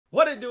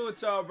What it do with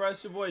y'all, bro?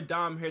 It's your boy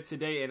Dom here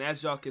today, and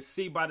as y'all can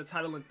see by the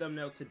title and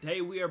thumbnail, today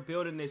we are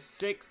building this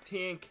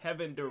 6'10"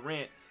 Kevin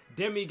Durant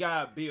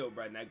demigod build,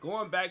 bro. Now,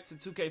 going back to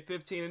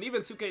 2K15 and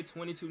even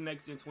 2K22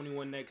 next gen,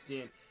 21 next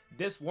gen,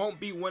 this won't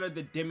be one of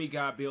the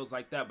demigod builds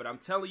like that, but I'm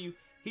telling you,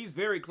 he's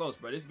very close,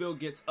 bro. This build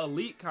gets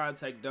elite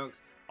contact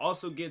dunks,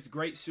 also gets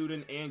great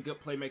shooting and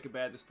good playmaker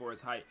badges for his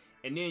height.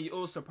 And then it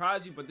will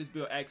surprise you, but this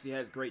build actually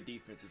has great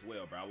defense as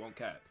well, bro. I won't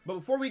cap. But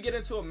before we get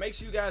into it, make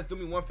sure you guys do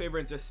me one favor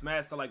and just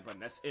smash the like button.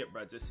 That's it,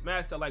 bro. Just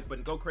smash the like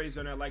button. Go crazy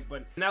on that like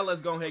button. Now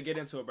let's go ahead and get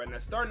into it, bro. Now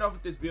starting off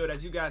with this build,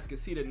 as you guys can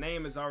see, the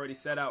name is already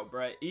set out,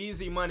 bro.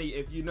 Easy money.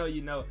 If you know,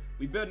 you know.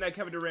 We building that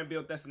Kevin Durant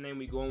build. That's the name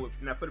we going with.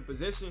 Now for the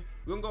position,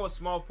 we're gonna go with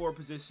small forward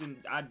position.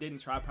 I didn't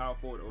try power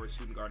forward or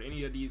shooting guard,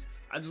 any of these.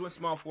 I just went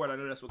small forward. I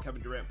know that's what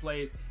Kevin Durant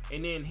plays.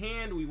 And then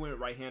hand, we went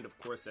right hand, of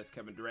course. That's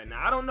Kevin Durant.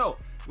 Now I don't know.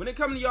 When it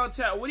comes to y'all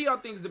chat, what do y'all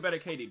think is the better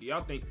KD? Do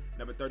y'all think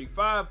number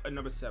 35 or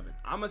number 7?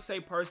 I'm gonna say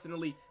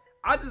personally,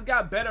 I just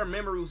got better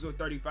memories with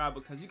 35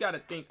 because you got to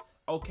think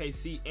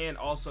OKC and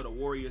also the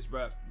Warriors,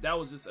 bro. That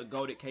was just a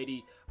goated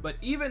KD. But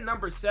even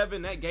number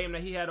 7, that game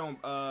that he had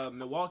on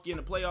Milwaukee in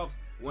the playoffs,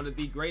 one of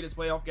the greatest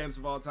playoff games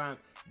of all time,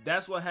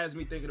 that's what has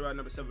me thinking about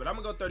number 7. But I'm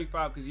gonna go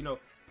 35 because, you know,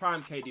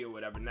 prime KD or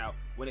whatever. Now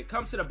when it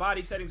comes to the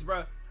body settings, bro,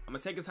 I'm gonna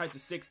take his height to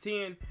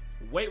 6'10".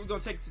 Weight, we're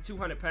gonna take it to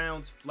 200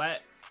 pounds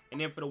flat. And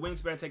then for the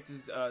wingspan, take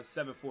this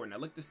 7'4". Now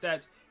look at the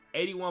stats: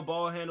 81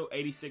 ball handle,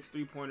 86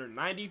 three-pointer,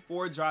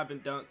 94 drive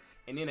and dunk,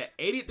 and then an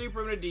 83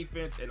 perimeter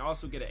defense, and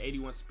also get an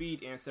 81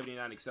 speed and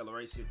 79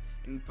 acceleration.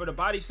 And for the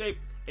body shape,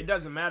 it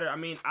doesn't matter. I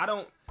mean, I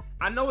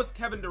know it's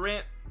Kevin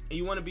Durant, and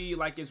you want to be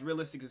like as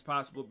realistic as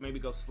possible. Maybe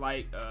go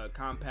slight,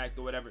 compact,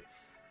 or whatever.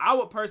 I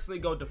would personally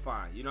go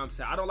define. You know what I'm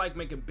saying? I don't like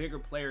making bigger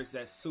players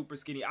that's super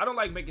skinny. I don't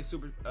like making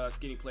super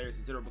skinny players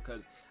in general because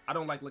I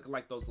don't like looking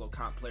like those little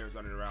comp players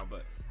running around.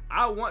 But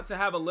I want to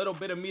have a little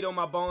bit of meat on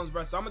my bones,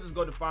 bro. So I'm gonna just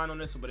go define on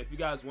this one. But if you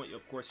guys want,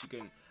 of course, you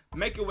can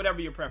make it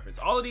whatever your preference.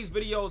 All of these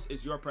videos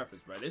is your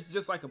preference, bro. This is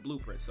just like a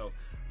blueprint. So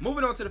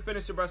moving on to the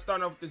finisher, bro.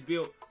 Starting off with this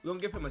build, we're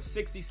gonna give him a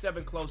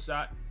 67 close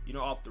shot, you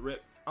know, off the rip.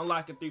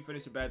 Unlocking 3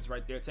 finisher badges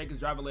right there. Take his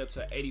driver layup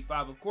to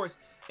 85. Of course,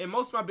 in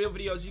most of my build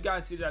videos, you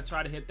guys see that I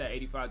try to hit that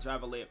 85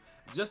 driver layup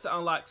just to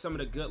unlock some of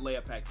the good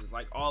layup packages,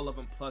 like all of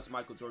them plus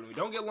Michael Jordan. We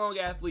don't get long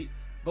athlete,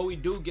 but we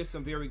do get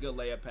some very good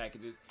layup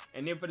packages.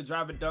 And then for the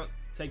driver dunk,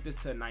 take this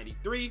to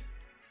 93.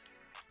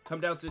 Come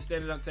down to the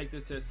standard dunk, take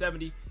this to a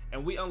 70,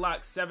 and we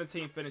unlock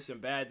 17 finishing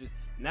badges.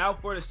 Now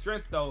for the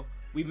strength, though,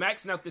 we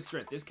maxing out this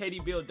strength. This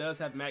KD build does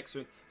have max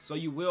strength, so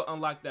you will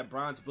unlock that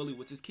bronze bully,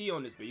 which is key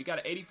on this build. You got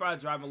an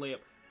 85 driving layup,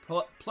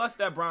 plus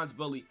that bronze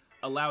bully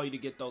allow you to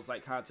get those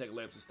like contact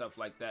layups and stuff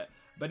like that.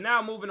 But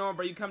now moving on,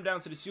 bro, you come down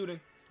to the shooting.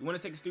 You want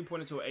to take his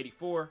 3-pointer to an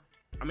 84.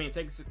 I mean,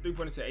 take his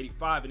 3-pointer to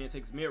 85, and then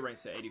take his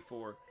mid-range to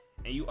 84.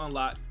 And you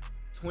unlock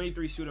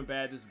 23 shooting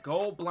badges,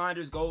 gold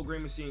blinders, gold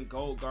green machine,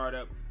 gold guard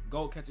up,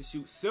 gold catch and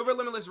shoot, silver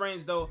limitless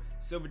range though,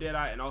 silver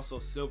deadeye, and also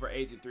silver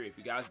agent 3. If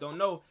you guys don't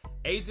know,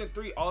 agent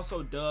 3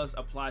 also does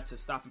apply to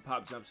stop and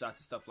pop jump shots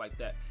and stuff like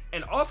that,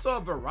 and also a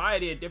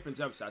variety of different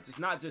jump shots. It's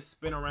not just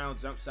spin around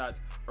jump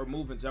shots or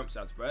moving jump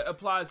shots, bro. It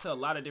applies to a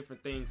lot of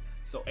different things.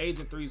 So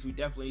agent 3s, we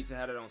definitely need to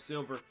have it on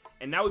silver.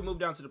 And now we move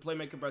down to the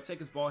playmaker, bro. Take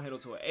his ball handle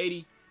to an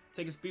 80,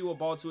 take his speed with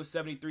ball to a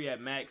 73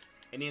 at max,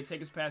 and then take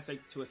his pass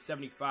accuracy to a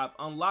 75,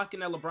 unlocking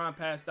that LeBron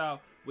pass style,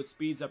 which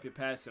speeds up your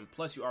passing.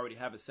 Plus, you already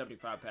have a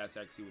 75 pass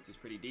accuracy, which is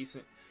pretty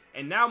decent.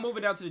 And now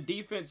moving down to the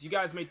defense, you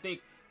guys may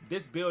think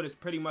this build is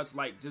pretty much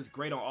like just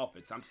great on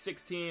offense. I'm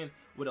 6'10"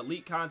 with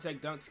elite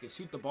contact dunks, can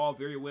shoot the ball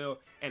very well,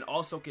 and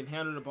also can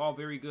handle the ball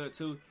very good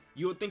too.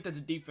 You would think that the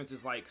defense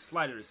is like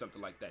slighted or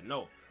something like that.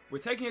 No, we're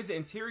taking his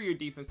interior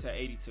defense to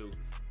 82,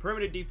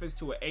 perimeter defense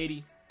to an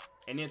 80,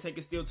 and then take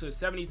a steal to a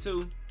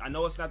 72. I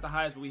know it's not the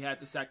highest, but we had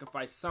to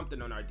sacrifice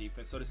something on our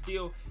defense. So the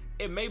steal,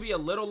 it may be a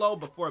little low,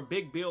 but for a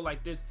big build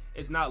like this,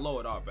 it's not low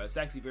at all, but it's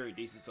actually very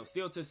decent. So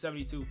steal to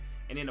 72,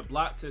 and then a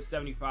block to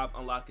 75,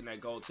 unlocking that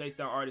gold chase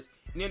down artist.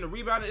 And then the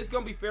rebounding, it's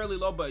going to be fairly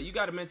low, but you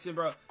got to mention,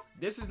 bro,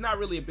 this is not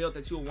really a build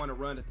that you will want to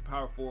run at the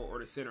power forward or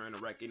the center in the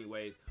rec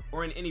anyways,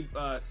 or in any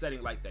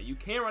setting like that. You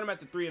can run them at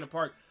the 3 in the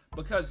park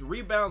because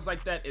rebounds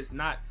like that is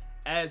not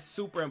as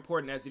super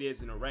important as it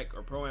is in a rec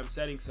or pro-am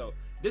setting. So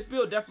this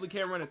build definitely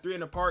can run a 3 in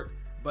the park,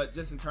 but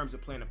just in terms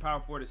of playing the power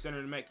forward, the center,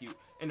 and the mech, you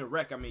in the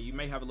rec, I mean, you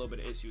may have a little bit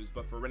of issues.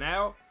 But for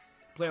now,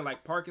 playing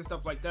like park and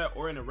stuff like that,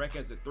 or in a rec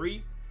as a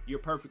 3, you're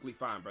perfectly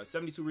fine, bro.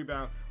 72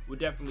 rebound will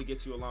definitely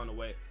get you along the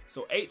way.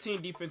 So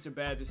 18 defensive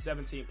badges,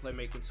 17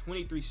 playmaking,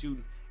 23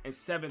 shooting, and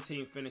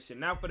 17 finishing.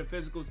 Now for the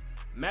physicals,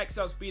 max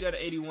out speed at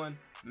 81,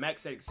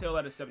 max out excel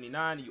at a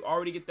 79. You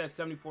already get that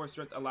 74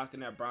 strength,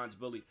 unlocking that bronze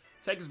bully.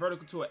 Take his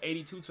vertical to an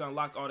 82 to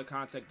unlock all the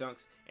contact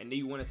dunks, and then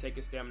you want to take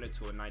his stamina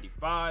to a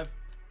 95.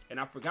 And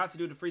I forgot to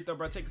do the free throw,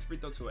 bro. Take his free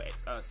throw to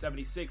a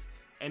 76.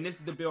 And this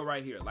is the build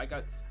right here. Like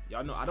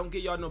y'all know, I don't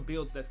get y'all no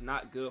builds that's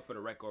not good for the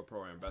rec or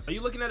pro-am, bro. So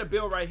you're looking at a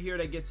build right here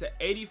that gets an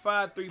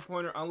 85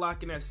 3-pointer,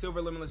 unlocking that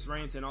silver limitless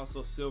range and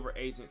also silver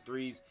agent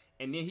 3s.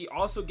 And then he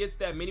also gets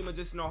that mini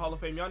medicinal Hall of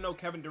Fame. Y'all know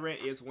Kevin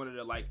Durant is one of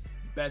the like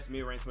best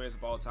mid-range players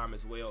of all time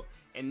as well.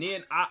 And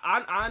then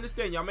I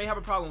understand y'all may have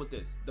a problem with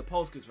this, the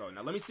post control.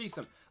 Now let me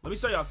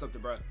show y'all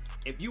something, bro.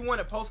 If you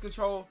want a post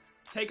control,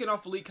 taking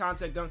off elite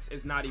contact dunks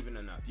is not even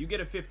enough. You get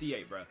a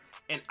 58, bro.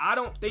 And I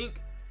don't think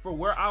for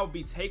where I'll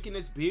be taking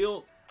this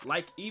build,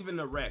 like even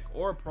the Rec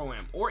or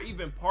Pro-Am or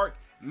even Park,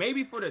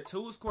 maybe for the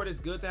twos court it's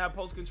good to have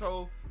post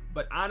control.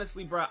 But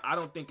honestly, bro, I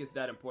don't think it's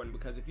that important,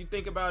 because if you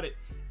think about it,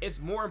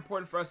 it's more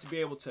important for us to be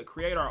able to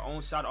create our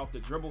own shot off the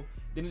dribble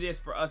than it is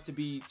for us to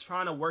be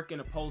trying to work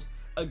in a post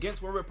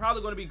against where we're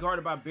probably going to be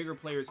guarded by bigger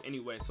players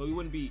anyway. So we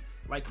wouldn't be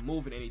like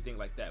moving anything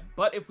like that.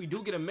 But if we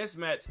do get a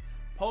mismatch,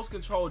 post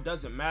control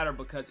doesn't matter,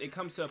 because it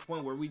comes to a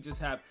point where we just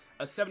have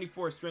a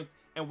 74 strength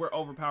and we're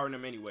overpowering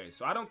them anyway.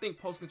 So I don't think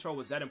post control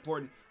was that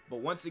important. But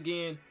once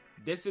again,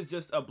 this is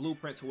just a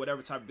blueprint to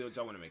whatever type of build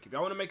y'all want to make. If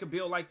y'all want to make a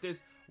build like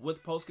this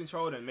with post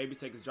control, then maybe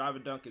take his drive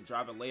and dunk and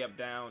drive a layup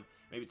down,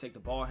 maybe take the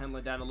ball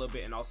handling down a little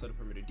bit, and also the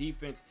perimeter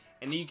defense,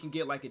 and then you can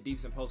get like a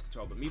decent post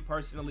control. But me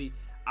personally,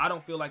 I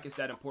don't feel like it's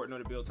that important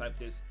on a build type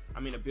this. I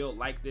mean, a build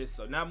like this.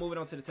 So now moving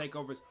on to the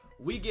takeovers,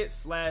 we get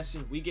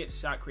slashing, we get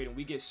shot creating,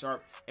 we get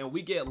sharp, and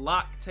we get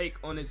lock take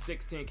on this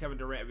 6'10" Kevin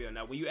Durant build.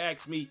 Now when you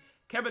ask me,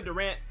 Kevin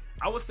Durant,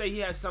 I would say he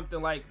has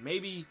something like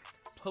maybe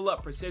pull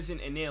up precision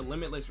and then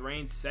limitless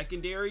range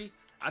secondary.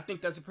 I think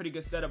that's a pretty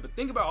good setup. But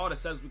think about all the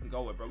setups we can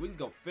go with, bro. We can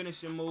go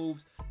finishing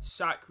moves,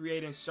 shot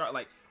creating, shot,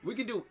 like we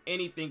can do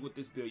anything with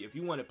this build. If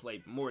you want to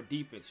play more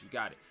defense, you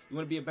got it. You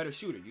want to be a better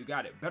shooter, you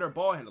got it. Better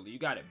ball handler, you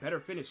got it. Better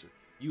finisher.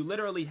 You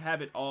literally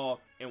have it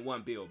all in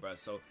one build, bro.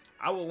 So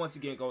I will once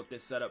again go with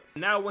this setup.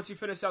 Now, once you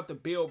finish out the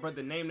build, bro,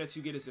 the name that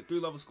you get is a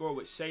 3-level score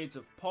with shades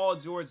of Paul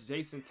George,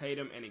 Jason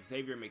Tatum, and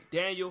Xavier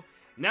McDaniel.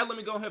 Now let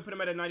me go ahead and put him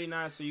at a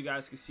 99 so you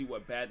guys can see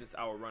what badges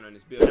I will run on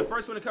this build. Now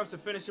first, when it comes to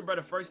finishing, bro,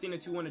 the first thing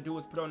that you want to do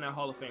is put on that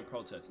Hall of Fame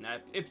Pro Touch. Now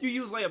if you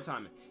use layup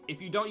timing,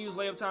 if you don't use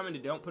layup timing,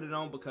 then don't put it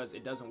on, because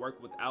it doesn't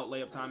work without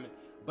layup timing.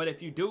 But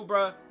if you do,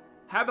 bro,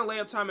 having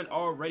layup timing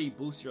already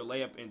boosts your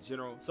layup in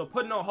general. So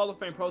putting on Hall of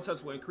Fame Pro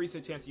Touch will increase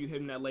the chance of you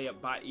hitting that layup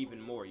by even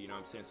more, you know what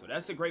I'm saying? So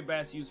that's a great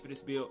badge to use for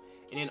this build.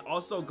 And then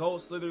also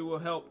Gold Slithery will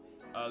help.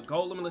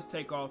 Gold Limitless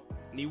Takeoff,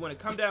 and you want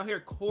to come down here,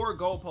 Core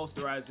Gold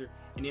Posterizer,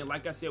 and then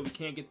like I said, we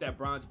can't get that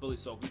Bronze Bully,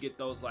 so if we get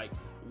those like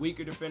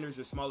weaker defenders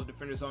or smaller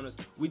defenders on us,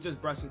 we just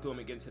brush into them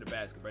and get into the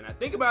basket, bro. Now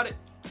think about it,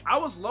 I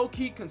was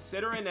low-key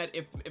considering that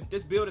if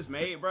this build is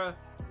made, bro,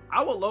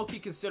 I would low-key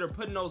consider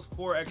putting those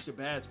 4 extra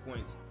badge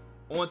points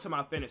onto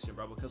my finishing,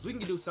 bro, because we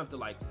can do something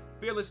like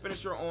Fearless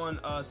Finisher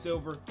on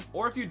Silver,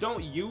 or if you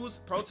don't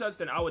use Pro Touch,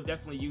 then I would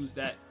definitely use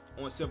that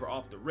on Silver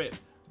off the rip.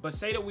 But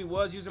say that we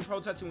was using Pro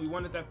Touch and we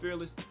wanted that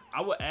Fearless,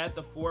 I would add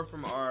the 4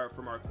 from our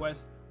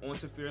quest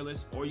onto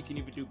Fearless, or you can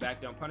even do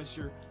Back Down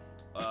Punisher.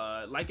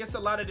 Like, it's a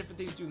lot of different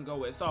things you can go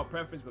with. It's all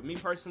preference, but me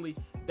personally,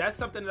 that's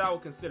something that I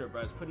would consider,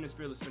 bro, is putting this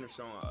Fearless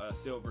Finisher on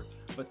Silver.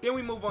 But then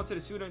we move on to the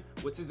shooting,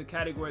 which is a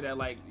category that,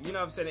 like, you know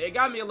what I'm saying, it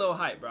got me a little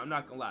hype, bro, I'm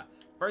not gonna lie.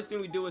 First thing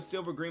we do is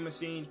Silver Green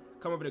Machine,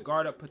 come over to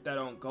guard up, put that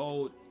on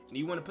Gold. And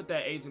you want to put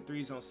that 8s and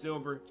 3s on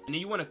Silver. And then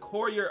you want to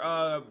core your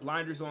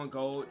blinders on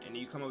Gold. And then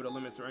you come over to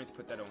Limits Range,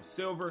 put that on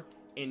Silver.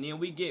 And then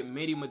we get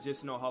MIDDY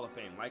Magician on Hall of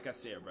Fame. Like I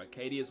said, bro,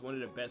 KD is one of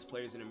the best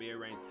players in the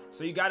mid-range.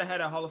 So you got to have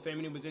that Hall of Fame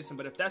MIDDY Magician.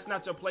 But if that's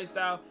not your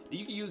playstyle, then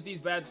you can use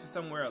these badges for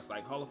somewhere else,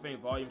 like Hall of Fame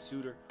Volume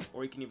Shooter.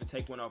 Or you can even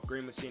take one off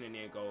Green Machine and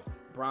then go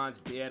Bronze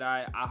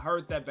Deadeye. I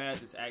heard that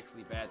badge is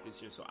actually bad this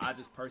year, so I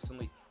just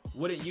personally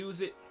wouldn't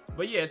use it.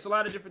 But yeah, it's a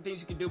lot of different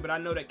things you can do, but I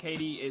know that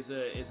KD is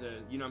a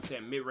you know what I'm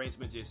saying, mid-range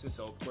magician,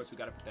 so of course we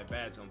got to put that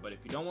badge on. But if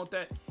you don't want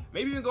that,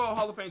 maybe you can go a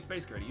Hall of Fame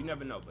Space Creator, you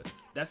never know. But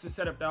that's the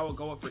setup that I will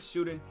go with for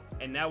shooting.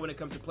 And now when it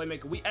comes to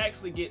playmaker, we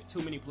actually get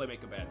too many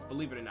playmaker badges,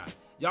 believe it or not.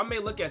 Y'all may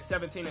look at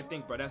 17 and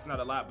think, bro, that's not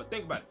a lot, but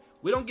think about it.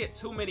 We don't get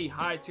too many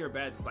high tier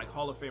badges like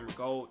Hall of Fame or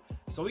Gold,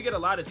 so we get a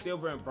lot of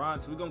Silver and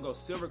Bronze. So we're gonna go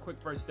Silver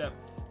Quick First Step,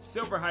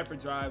 Silver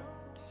Hyperdrive,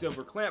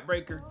 Silver Clamp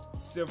Breaker,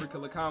 Silver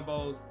Killer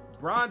Combos,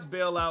 Bronze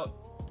Bailout,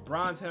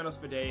 Bronze Handles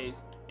for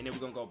Days, and then we're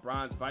gonna go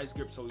Bronze Vice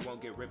Grip so we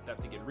won't get ripped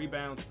after getting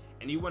rebounds.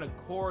 And you want to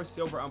core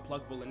Silver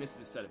Unpluckable, and this is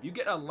the setup. You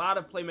get a lot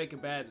of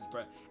playmaking badges,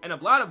 bro, and a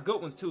lot of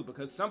good ones too,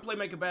 because some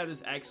playmaking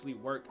badges actually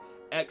work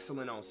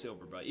excellent on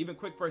Silver, bro. Even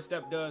Quick First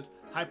Step does,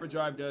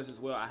 Hyperdrive does as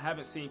well. I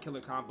haven't seen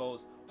Killer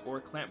Combos or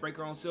Clamp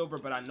Breaker on Silver,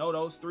 but I know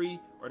those 3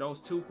 or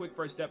those 2, Quick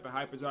First Step and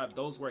Hyperdrive,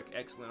 those work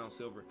excellent on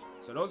Silver.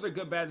 So those are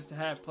good badges to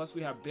have. Plus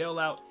we have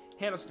Bailout,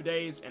 Handles for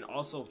Days, and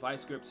also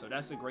Vice Grip, so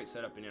that's a great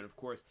setup. And then of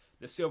course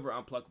the Silver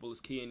Unpluckable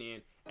is keying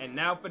in. And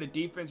now for the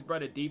defense, bro,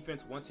 the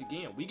defense, once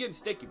again, we getting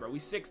sticky, bro. We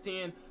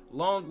 6'10",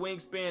 long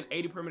wingspan,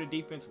 80 perimeter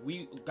defense.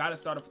 We gotta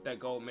start off with that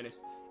Gold Menace,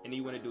 and then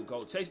you want to do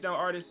Gold Chase Down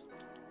Artist,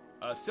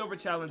 Silver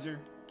Challenger,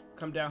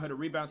 come down here to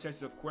Rebound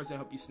Chaser. Of course, they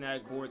help you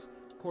snag boards.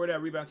 Core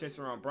that Rebound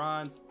Chaser on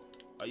Bronze.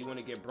 You want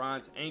to get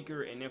Bronze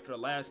Anchor, and then for the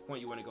last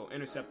point, you want to go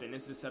Interceptor, and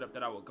this is the setup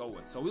that I would go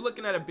with. So we're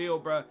looking at a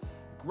build, bro.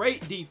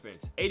 Great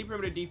defense, 80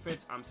 perimeter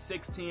defense. I'm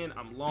 6'10",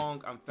 I'm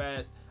long, I'm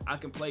fast, I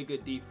can play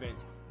good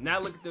defense. Now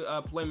look at the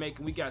playmaking.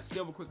 We got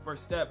Silver Quick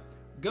First Step,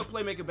 good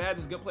playmaking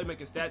badges, good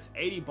playmaking stats,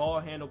 80 ball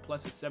handle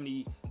plus a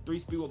 73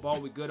 speed with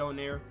ball. We good on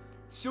there.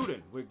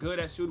 Shooting, we're good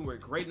at shooting. We're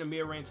great in the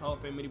mid-range, Hall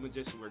of Fame midi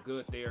magician. We're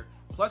good there.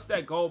 Plus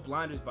that gold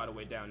blinders, by the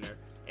way, down there.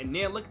 And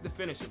then look at the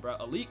finishing, bro.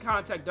 Elite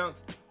contact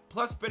dunks,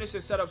 plus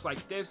finishing setups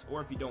like this,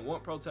 or if you don't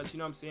want pro touch, you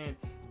know what I'm saying?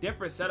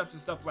 Different setups and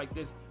stuff like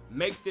this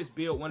makes this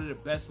build one of the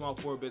best small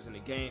forward builds in the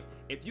game.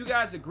 If you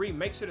guys agree,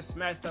 make sure to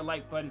smash that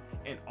like button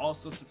and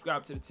also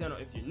subscribe to the channel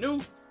if you're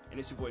new. And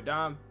it's your boy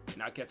Dom,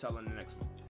 and I'll catch y'all on the next one.